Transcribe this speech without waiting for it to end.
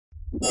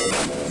You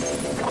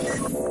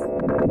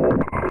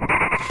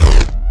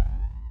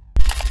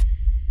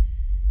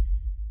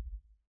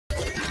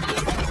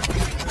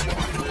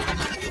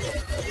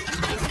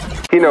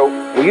know,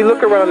 when you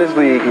look around this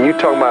league and you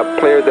talk about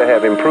players that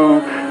have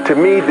improved, to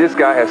me, this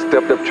guy has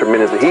stepped up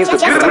tremendously. He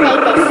gets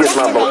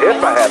my vote.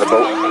 If I had a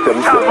vote, the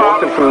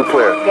most improved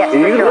player. Yes,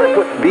 and you look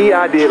what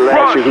B.I. did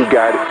last year, who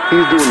got it,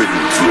 he's doing it.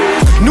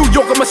 New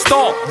York, I'm a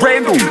star,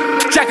 Randle.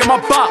 Jacking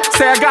my box,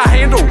 say I got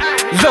handle.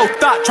 Low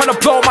thought, trying to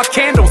blow my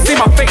candle. See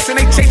my face and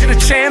they changing the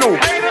channel.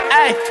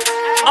 Ay,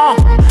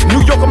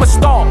 New York, I'm a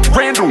star,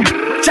 Randle.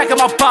 Jacking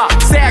my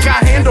box, say I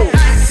got handle.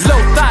 Low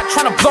thought,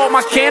 trying to blow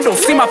my candle.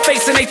 See my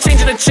face and they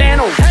changing the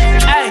channel.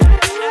 Ay,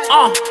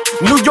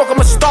 New York, I'm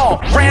a star,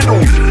 Randle.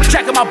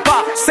 Jacking my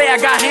box, say I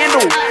got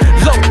handle.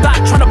 Low thought,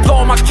 trying to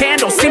blow my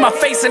candle. See my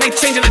face and they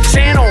changing the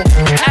channel.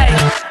 Ay,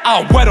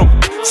 I'll wet 'em.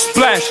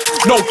 Splash,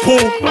 no pool.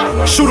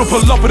 Shooter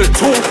pull up with a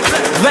tool.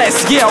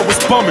 Last year I was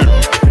bumming.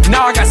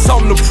 Now I got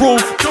something to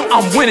prove.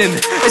 I'm winning,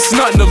 it's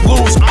nothing to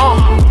lose.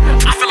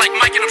 I feel like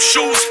Mike in them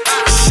shoes.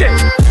 Shit,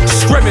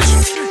 scrimmage.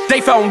 They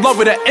fell in love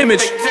with that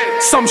image.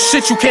 Some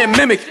shit you can't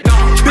mimic.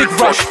 Big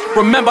rush,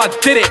 remember I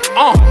did it.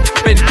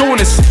 Been doing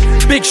this.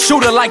 Big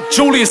shooter like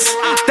Julius.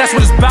 That's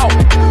what it's about.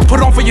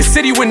 Put on for your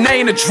city when they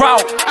in a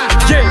drought.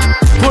 Yeah,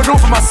 put on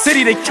for my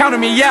city, they counted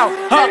me out.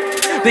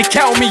 They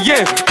counted me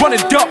in. Run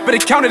it up, but they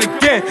counted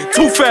again.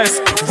 Too fast,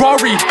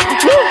 Rory.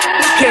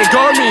 Can't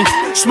guard me.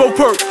 Smoke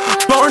perk,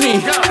 Barney.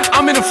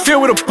 I'm in the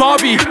field with a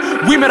Bobby.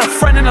 We met a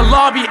friend in the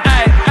lobby.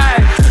 Ay, ay.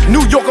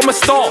 New York, I'm a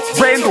star,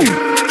 Randle.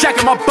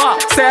 Jacking my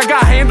box, say I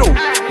got handle.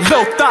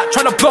 Low thought,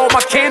 trying to blow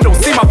my candle.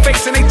 See my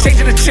face and they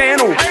changing the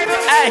channel.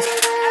 Ay,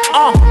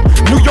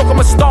 New York, I'm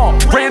a star,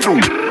 Randle.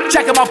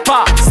 Jacking my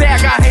box, say I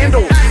got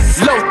handle.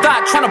 Low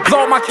thought, trying to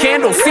blow my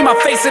candle. See my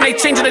face and they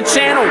changing the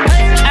channel.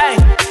 Ay,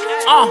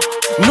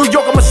 New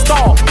York, I'm a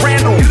star,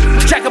 Randle.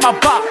 Jacking my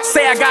box,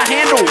 say I got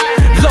handle.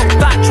 Low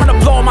thought, trying to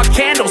blow my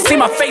candle. See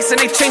my face and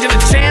they changing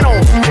the channel.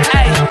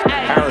 Ay,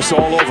 Harris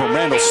all over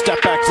Randle.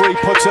 Step back three,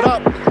 puts it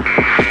up.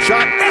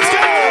 Shot. It's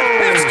good!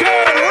 It's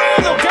good!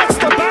 Randle gets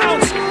the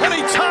bounce and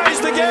he ties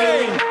the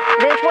game.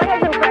 What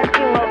has impressed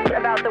you most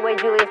about the way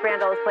Julius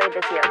Randle has played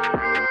this year?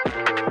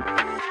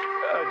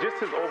 Just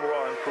his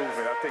overall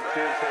improvement. I think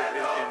Tibbs has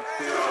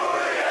instilled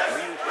in him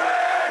leadership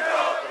and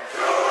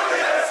confidence.